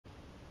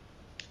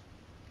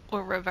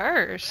Or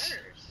reverse.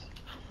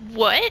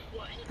 What?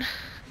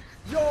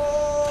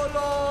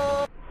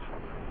 YOLO!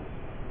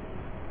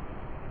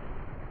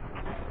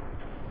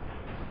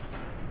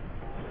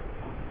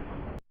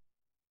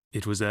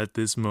 It was at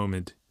this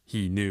moment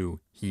he knew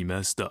he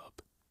messed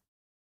up.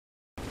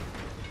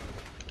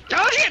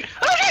 Oh shit!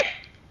 Oh shit!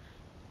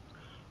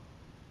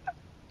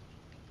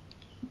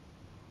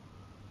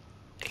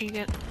 Are you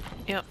good?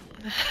 Yep.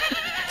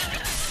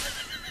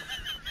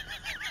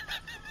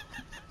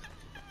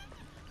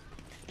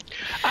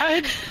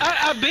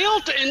 I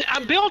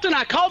built and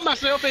I caught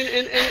myself and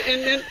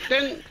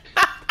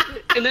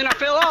then I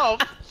fell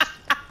off.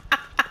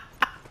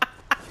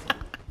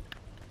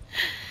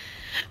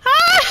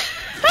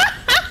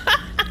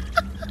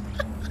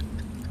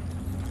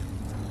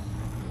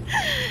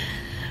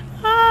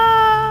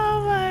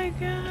 Oh my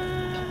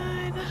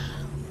god.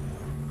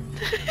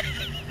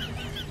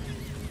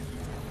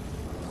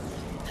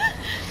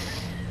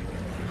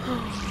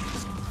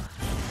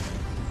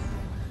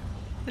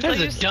 That's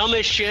the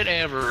dumbest shit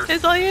ever.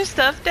 Is all your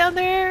stuff down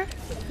there?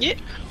 Yeah.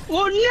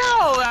 Well, no,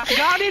 I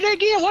got it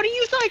again. What do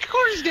you think? Of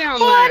course it's down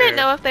Well, there. I didn't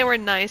know if they were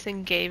nice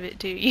and gave it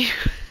to you.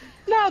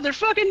 No, they're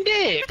fucking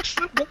dicks.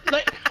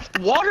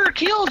 Water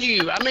killed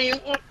you. I mean,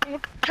 what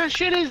kind of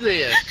shit is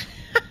this?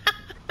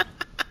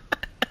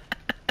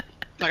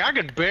 Like, I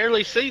could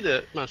barely see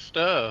my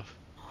stuff.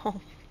 Oh.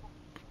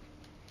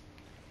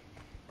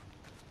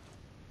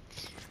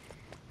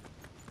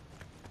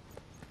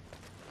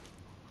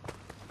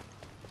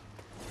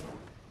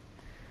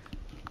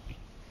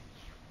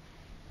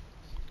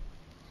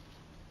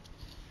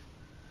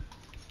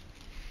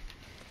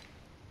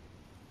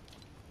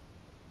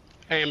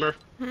 Amber,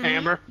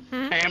 Amber,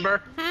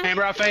 Amber,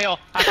 Amber, I fail.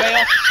 I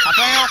fail. I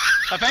fail.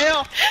 I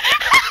fail.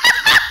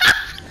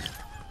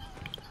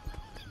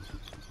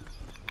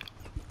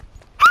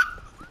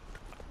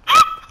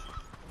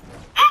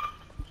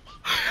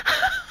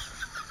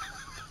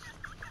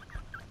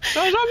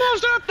 I was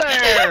almost up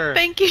there.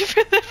 Thank you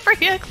for the free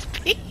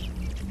XP.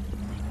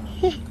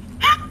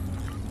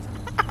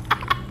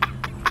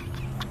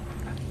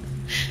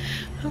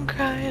 I'm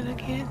crying, I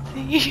can't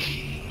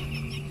see.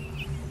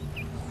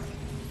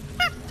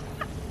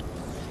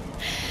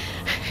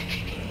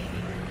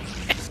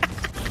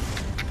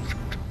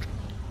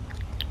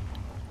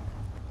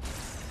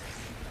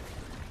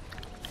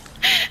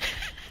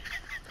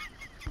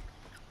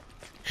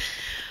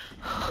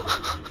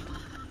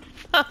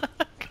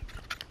 Fuck.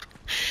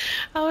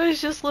 I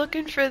was just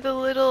looking for the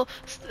little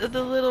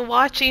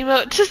watch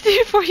emote to see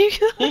before you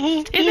stand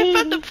up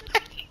on the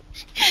plane.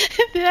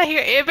 Did I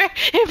hear Amber?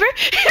 Amber?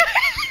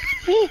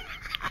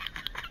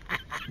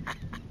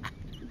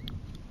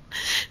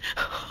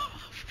 Oh,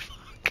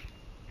 fuck.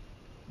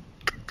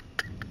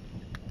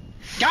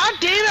 God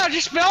damn it! I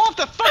just fell off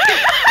the fucking.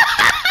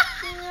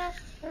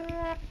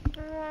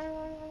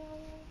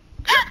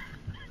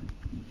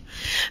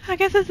 I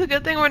guess it's a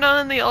good thing we're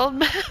not in the old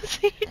map, so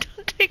you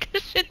don't take a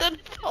shit ton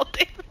of fall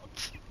damage.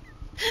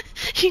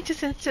 You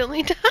just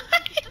instantly die.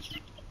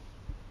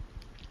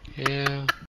 Yeah.